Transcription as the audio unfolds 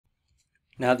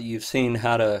Now that you've seen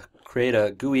how to create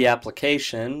a GUI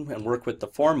application and work with the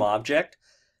form object,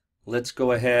 let's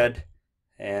go ahead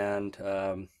and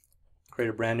create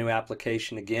a brand new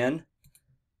application again.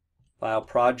 File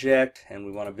project, and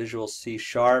we want a Visual C#,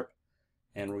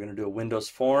 and we're going to do a Windows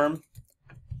form,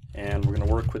 and we're going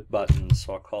to work with buttons.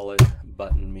 So I'll call it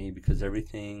Button Me because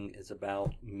everything is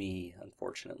about me,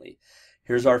 unfortunately.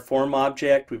 Here's our form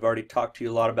object. We've already talked to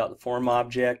you a lot about the form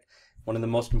object. One of the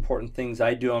most important things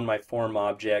I do on my form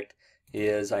object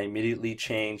is I immediately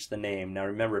change the name. Now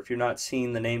remember, if you're not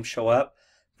seeing the name show up,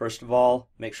 first of all,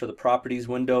 make sure the properties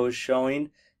window is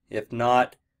showing. If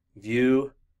not,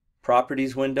 view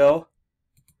properties window.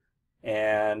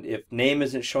 And if name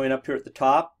isn't showing up here at the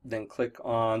top, then click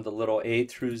on the little A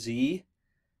through Z,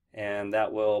 and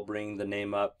that will bring the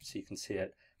name up so you can see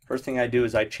it. First thing I do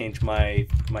is I change my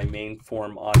main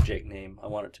form object name. I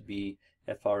want it to be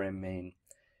FRM main.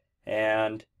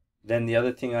 And then the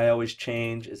other thing I always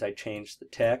change is I change the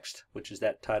text, which is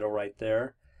that title right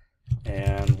there.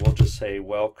 And we'll just say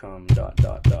welcome ... Do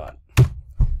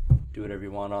whatever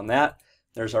you want on that.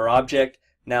 There's our object.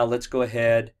 Now let's go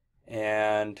ahead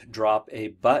and drop a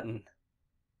button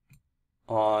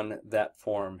on that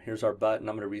form. Here's our button.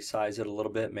 I'm going to resize it a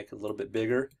little bit, make it a little bit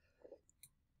bigger.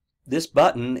 This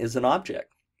button is an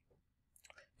object.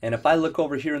 And if I look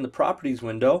over here in the properties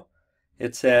window,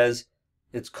 it says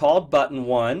it's called button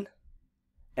 1,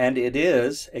 and it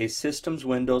is a Systems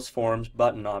Windows Forms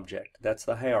button object. That's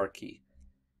the hierarchy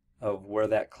of where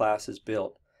that class is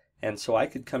built. And so I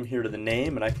could come here to the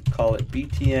name and I could call it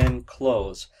BTN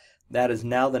Close. That is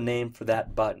now the name for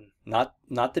that button. Not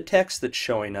the text that's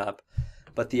showing up,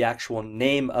 but the actual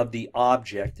name of the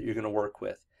object that you're going to work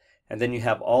with. And then you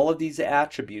have all of these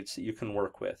attributes that you can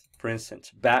work with. For instance,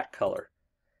 back color.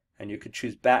 And you could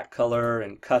choose back color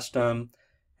and custom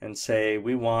and say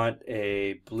we want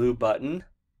a blue button.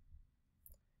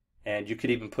 And you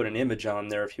could even put an image on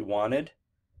there if you wanted.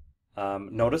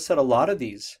 Notice that a lot of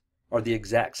these are the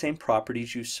exact same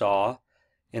properties you saw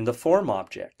in the form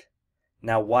object.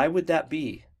 Now why would that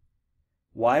be?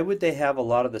 Why would they have a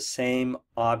lot of the same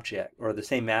object or the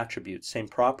same attributes, same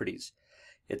properties?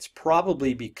 It's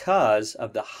probably because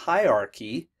of the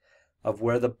hierarchy of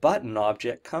where the button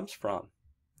object comes from.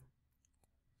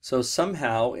 So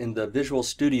somehow in the Visual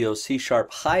Studio C#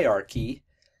 hierarchy,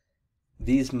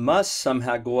 these must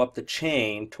somehow go up the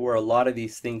chain to where a lot of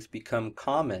these things become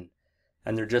common,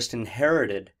 and they're just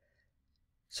inherited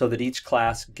so that each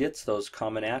class gets those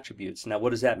common attributes. Now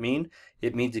what does that mean?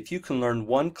 It means if you can learn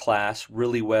one class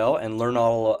really well and learn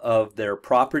all of their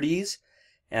properties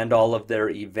and all of their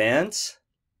events,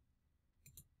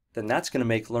 then that's going to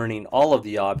make learning all of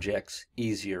the objects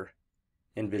easier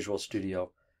in Visual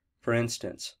Studio. For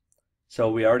instance,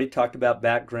 so we already talked about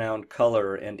background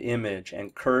color and image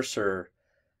and cursor.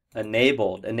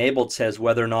 Enabled. Enabled says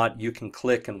whether or not you can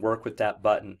click and work with that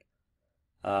button.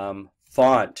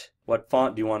 Font. What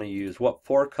font do you want to use? What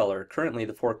forecolor? Currently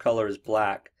the forecolor is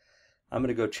black. I'm going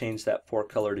to go change that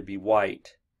forecolor to be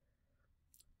white.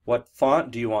 What font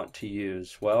do you want to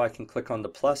use? Well, I can click on the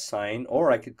plus sign,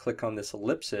 or I could click on this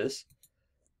ellipsis.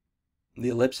 The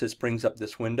ellipsis brings up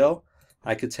this window.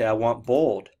 I could say I want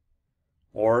bold,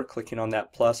 or clicking on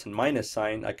that plus and minus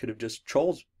sign, I could have just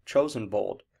chosen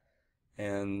bold.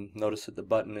 And notice that the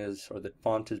button is, or the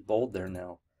font is bold there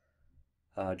now.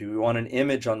 Do we want an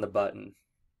image on the button?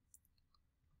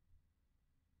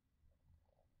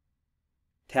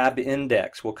 Tab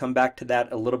index. We'll come back to that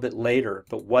a little bit later.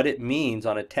 But what it means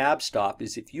on a tab stop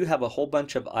is if you have a whole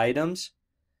bunch of items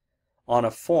on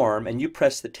a form and you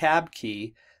press the tab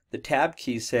key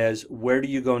says, where do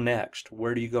you go next?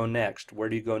 Where do you go next? Where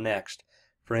do you go next?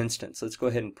 For instance, let's go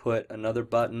ahead and put another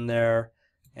button there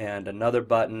and another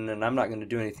button, and I'm not going to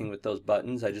do anything with those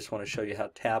buttons. I just want to show you how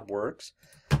tab works.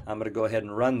 I'm going to go ahead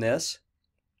and run this,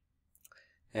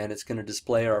 and it's going to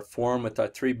display our form with our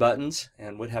 3 buttons,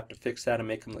 and we'd have to fix that and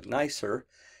make them look nicer.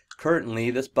 Currently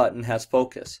this button has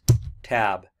focus.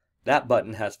 Tab. That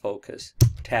button has focus.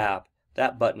 Tab.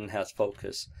 That button has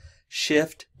focus.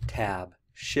 Shift tab.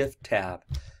 Shift tab.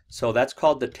 So that's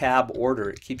called the tab order.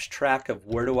 It keeps track of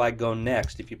where do I go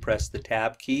next if you press the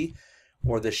tab key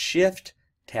or the shift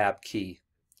tab key.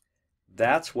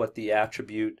 That's what the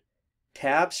attribute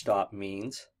tab stop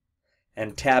means.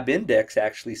 And tab index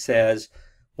actually says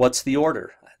what's the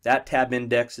order. That tab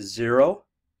index is 0.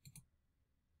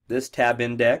 This tab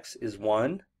index is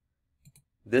 1.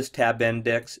 This tab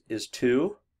index is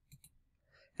 2.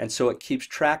 And so it keeps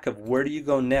track of where do you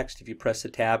go next if you press the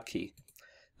tab key.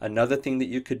 Another thing that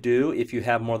you could do if you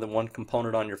have more than one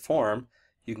component on your form,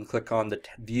 you can click on the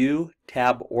View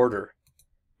Tab Order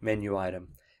menu item.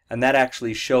 And that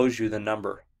actually shows you the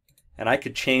number. And I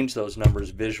could change those numbers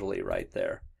visually right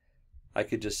there. I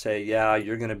could just say, yeah,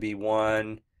 you're going to be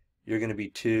 1, you're going to be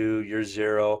 2, you're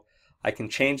 0. I can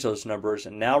change those numbers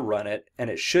and now run it, and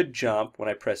it should jump when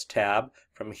I press tab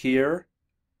from here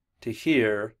to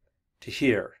here to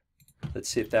here. Let's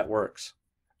see if that works.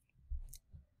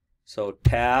 So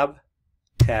tab,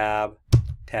 tab,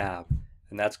 tab,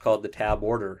 and that's called the tab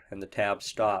order and the tab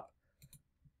stop.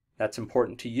 That's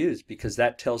important to use because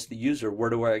that tells the user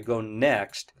where do I go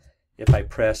next if I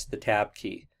press the tab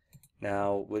key.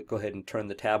 Now we'll go ahead and turn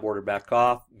the tab order back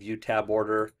off, view tab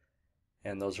order,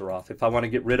 and those are off. If I want to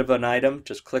get rid of an item,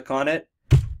 just click on it,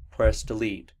 press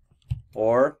delete.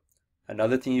 Or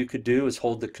another thing you could do is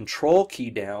hold the control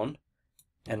key down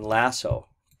and lasso.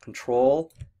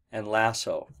 Control and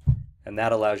lasso. And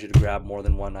that allows you to grab more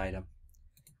than one item.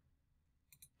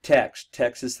 Text.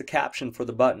 Text is the caption for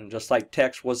the button. Just like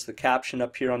text was the caption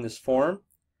up here on this form,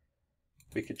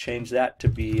 we could change that to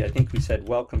be, I think we said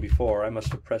welcome before. I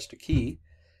must have pressed a key.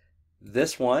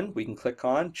 This one we can click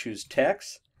on, choose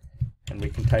text, and we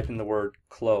can type in the word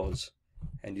close.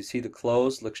 And you see the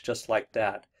close looks just like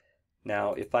that.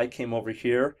 Now if I came over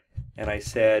here and I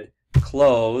said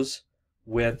close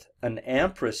with an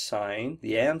ampersand sign,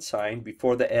 the and sign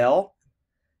before the L,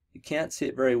 you can't see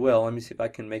it very well. Let me see if I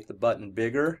can make the button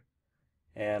bigger.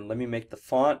 And let me make the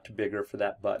font bigger for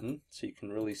that button so you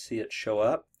can really see it show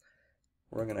up.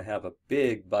 We're going to have a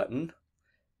big button.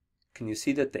 Can you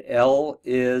see that the L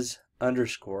is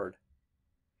underscored?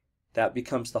 That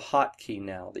becomes the hotkey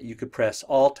now, that you could press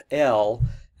Alt L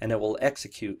and it will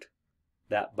execute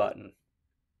that button.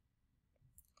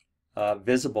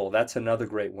 Visible, that's another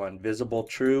great one. Visible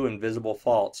true and visible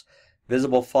false.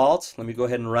 Visible false, let me go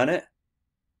ahead and run it.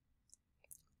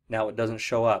 Now it doesn't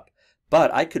show up.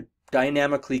 But I could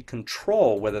dynamically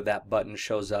control whether that button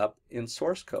shows up in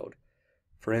source code.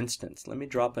 For instance, let me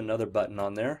drop another button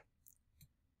on there,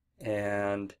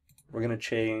 and we're going to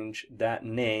change that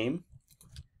name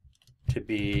to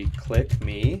be Click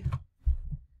Me,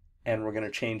 and we're going to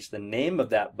change the name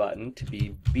of that button to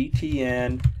be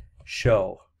BTN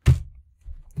Show.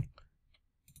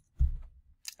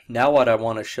 Now what I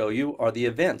want to show you are the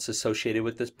events associated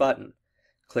with this button.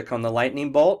 Click on the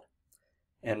lightning bolt,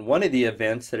 and one of the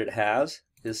events that it has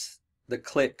is the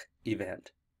click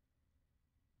event.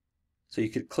 So you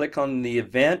could click on the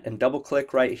event and double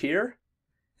click right here,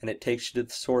 and it takes you to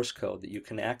the source code that you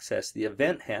can access the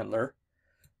event handler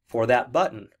for that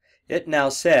button. It now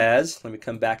says, let me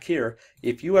come back here,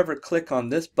 if you ever click on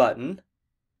this button,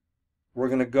 we're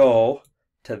going to go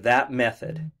to that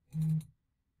method.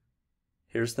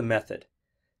 Here's the method.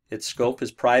 Its scope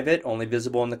is private, only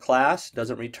visible in the class,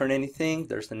 doesn't return anything.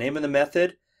 There's the name of the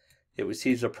method. It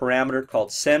receives a parameter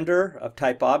called sender of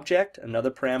type object, another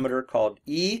parameter called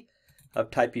E of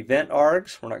type event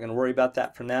args. We're not going to worry about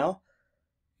that for now.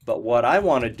 But what I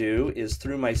want to do is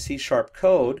through my C#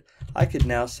 code, I could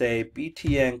now say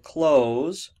btn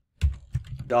close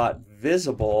dot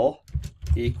visible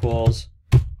equals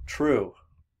true.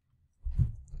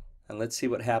 And let's see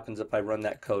what happens if I run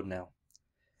that code now.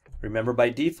 Remember, by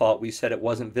default we said it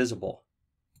wasn't visible.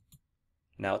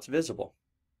 Now it's visible.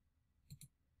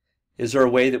 Is there a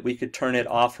way that we could turn it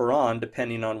off or on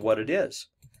depending on what it is?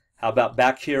 How about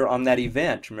back here on that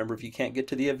event? Remember, if you can't get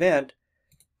to the event,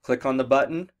 click on the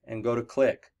button and go to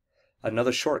click.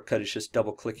 Another shortcut is just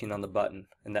double clicking on the button,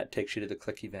 and that takes you to the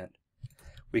click event.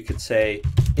 We could say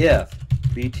if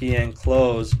btn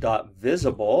close dot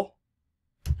visible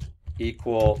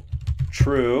equal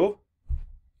true,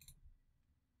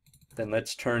 then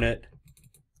let's turn it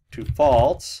to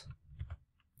false.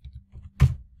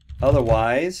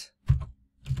 Otherwise,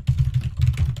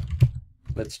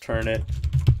 let's turn it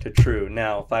to true.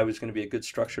 Now, if I was going to be a good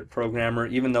structured programmer,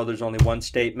 even though there's only one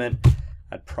statement,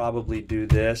 I'd probably do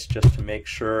this just to make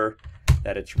sure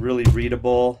that it's really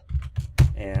readable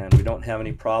and we don't have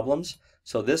any problems.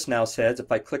 So this now says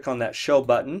if I click on that show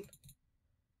button,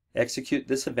 execute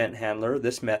this event handler,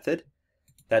 this method,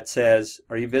 that says,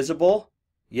 are you visible?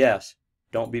 Yes.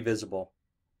 Don't be visible.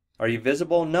 Are you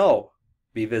visible? No.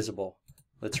 Be visible.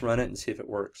 Let's run it and see if it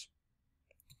works.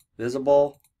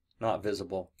 Visible, not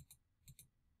visible.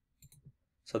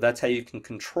 So that's how you can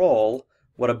control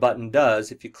what a button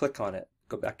does if you click on it.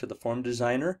 Go back to the form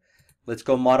designer. Let's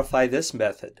go modify this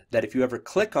method. That if you ever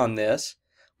click on this,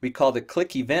 we call the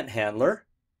click event handler.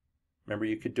 Remember,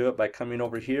 you could do it by coming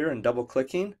over here and double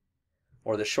clicking,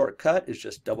 or the shortcut is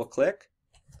just double click.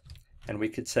 And we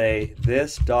could say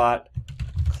this dot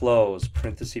close,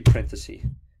 parenthesis, parenthesis.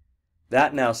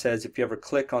 That now says if you ever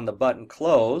click on the button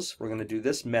close, we're going to do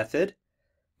this method,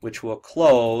 which will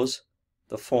close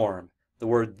the form. The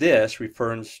word this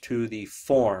refers to the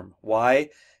form. Why?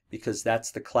 because that's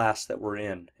the class that we're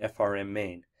in, FRM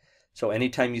main. So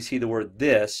anytime you see the word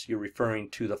this, you're referring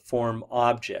to the form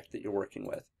object that you're working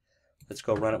with. Let's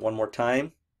go run it one more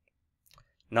time.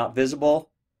 Not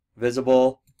visible,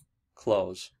 visible,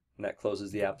 close. And that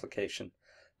closes the application.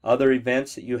 Other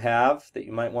events that you have that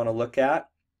you might want to look at.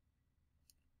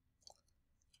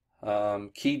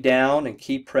 Key down and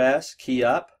key press, key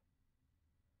up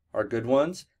are good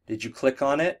ones. Did you click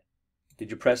on it?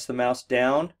 Did you press the mouse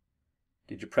down?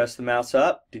 Did you press the mouse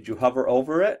up? Did you hover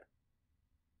over it?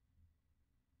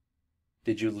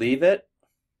 Did you leave it?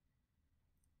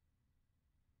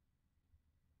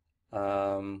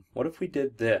 What if we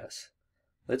did this?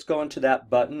 Let's go into that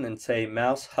button and say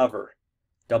mouse hover.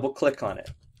 Double click on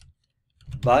it.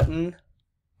 Button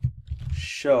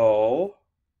show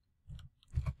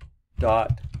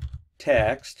dot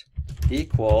text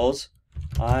equals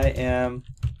I am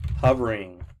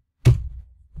hovering.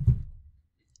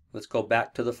 Let's go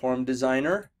back to the form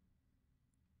designer.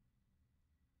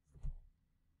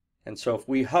 And so if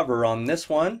we hover on this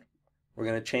one, we're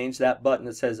going to change that button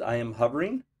that says I am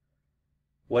hovering.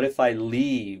 What if I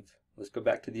leave? Let's go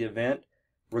back to the event.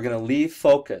 We're going to leave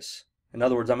focus. In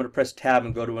other words, I'm going to press tab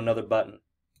and go to another button.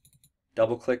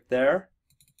 Double click there.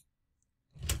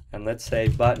 And let's say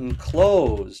button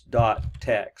close dot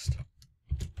text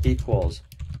equals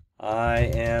I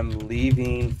am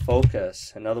leaving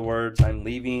focus. In other words, I'm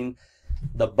leaving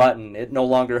the button. It no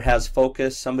longer has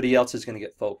focus. Somebody else is going to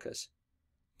get focus.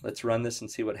 Let's run this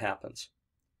and see what happens.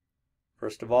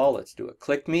 First of all, let's do a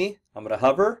click me. I'm going to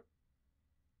hover.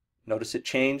 Notice it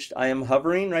changed. I am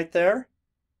hovering right there.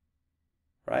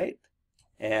 Right?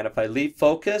 And if I leave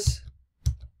focus,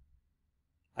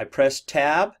 I press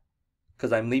tab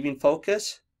because I'm leaving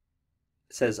focus.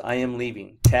 It says I am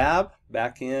leaving. Tab,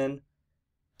 back in.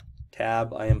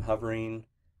 Tab, I am hovering.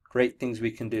 Great things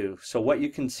we can do. So what you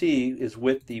can see is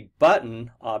with the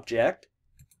button object,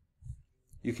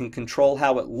 you can control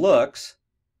how it looks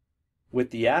with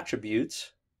the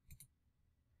attributes,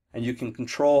 and you can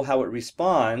control how it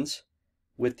responds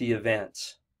with the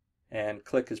events. And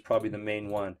click is probably the main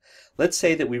one. Let's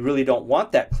say that we really don't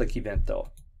want that click event though.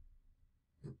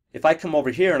 If I come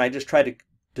over here and I just try to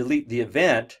delete the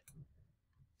event,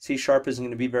 C# isn't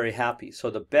going to be very happy. So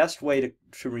the best way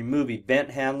to remove event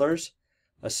handlers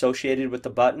associated with the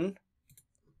button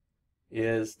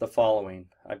is the following.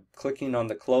 I'm clicking on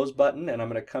the close button and I'm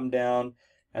going to come down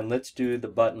and let's do the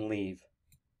button leave.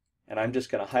 And I'm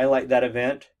just going to highlight that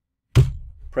event,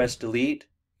 press delete,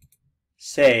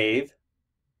 save,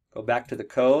 go back to the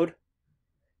code,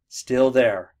 still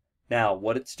there. Now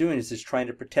what it's doing is it's trying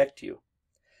to protect you.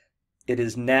 It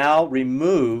has now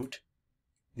removed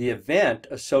the event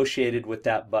associated with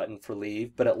that button for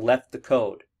leave, but it left the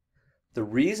code. The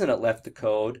reason it left the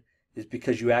code is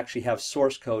because you actually have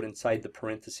source code inside the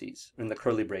parentheses, in the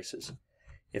curly braces.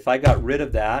 If I got rid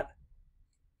of that,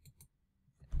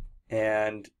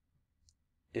 and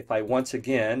if I once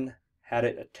again had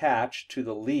it attached to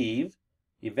the leave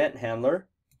event handler,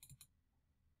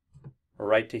 or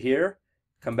right to here,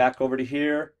 come back over to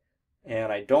here,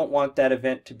 and I don't want that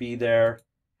event to be there,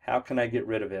 how can I get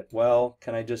rid of it? Well,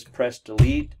 can I just press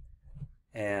delete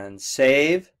and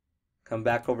save, come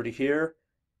back over to here,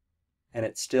 and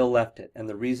it still left it. And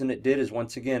the reason it did is,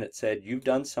 once again, it said, you've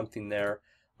done something there.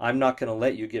 I'm not going to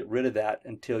let you get rid of that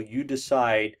until you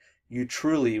decide you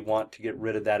truly want to get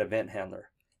rid of that event handler.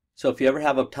 So if you ever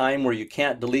have a time where you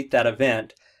can't delete that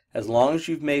event, as long as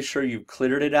you've made sure you've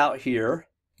cleared it out here,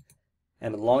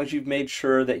 and as long as you've made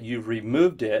sure that you've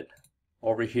removed it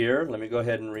over here, let me go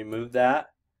ahead and remove that.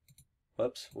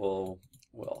 Whoops, we'll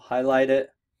highlight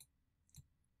it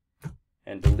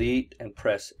and delete and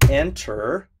press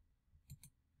enter.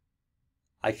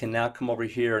 I can now come over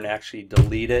here and actually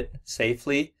delete it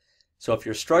safely. So if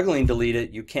you're struggling to delete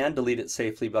it, you can delete it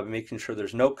safely by making sure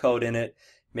there's no code in it,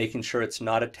 making sure it's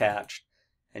not attached,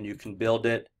 and you can build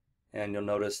it, and you'll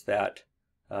notice that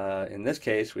in this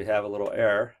case we have a little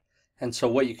error. And so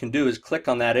what you can do is click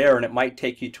on that error and it might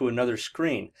take you to another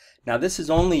screen. Now this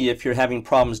is only if you're having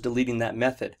problems deleting that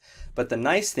method. But the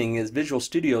nice thing is Visual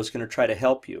Studio is going to try to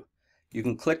help you. You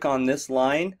can click on this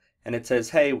line and it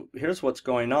says, hey, here's what's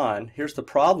going on. Here's the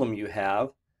problem you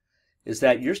have, is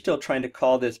that you're still trying to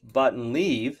call this button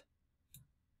leave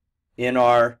in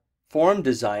our form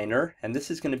designer, and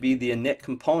this is going to be the init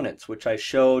components, which I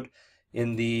showed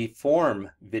in the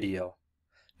form video.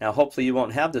 Now hopefully you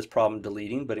won't have this problem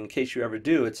deleting, but in case you ever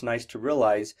do, it's nice to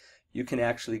realize you can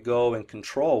actually go and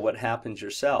control what happens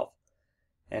yourself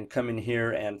and come in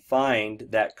here and find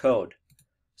that code.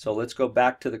 So let's go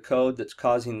back to the code that's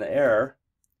causing the error,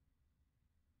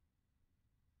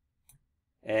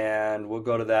 and we'll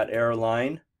go to that error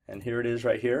line and here it is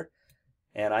right here.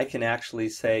 And I can actually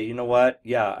say, you know what,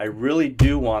 yeah, I really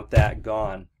do want that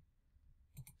gone.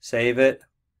 Save it,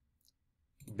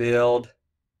 build,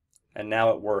 and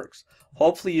now it works.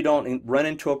 Hopefully you don't run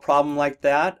into a problem like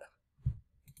that.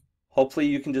 Hopefully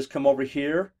you can just come over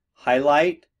here,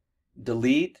 highlight,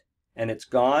 delete, and it's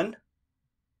gone.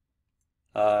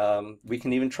 We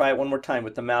can even try it one more time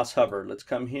with the mouse hover. Let's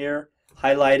come here,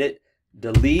 highlight it,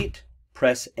 delete,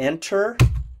 press enter,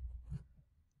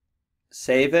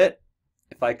 save it.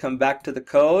 If I come back to the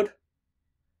code,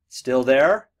 it's still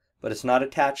there, but it's not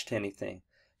attached to anything.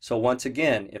 So once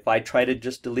again, if I try to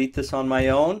just delete this on my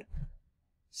own,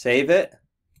 save it,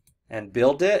 and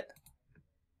build it,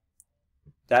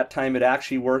 that time it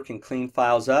actually worked and cleaned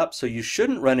files up. So you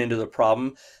shouldn't run into the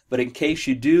problem, but in case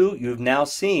you do, you've now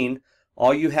seen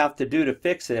all you have to do to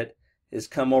fix it is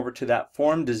come over to that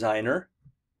form designer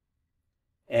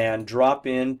and drop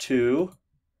into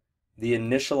the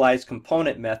initialize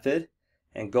component method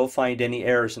and go find any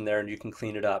errors in there and you can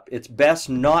clean it up. It's best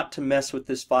not to mess with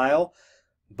this file,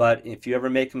 but if you ever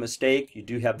make a mistake, you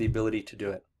do have the ability to do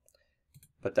it.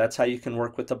 But that's how you can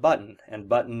work with a button and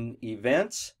button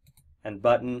events and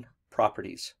button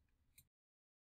properties.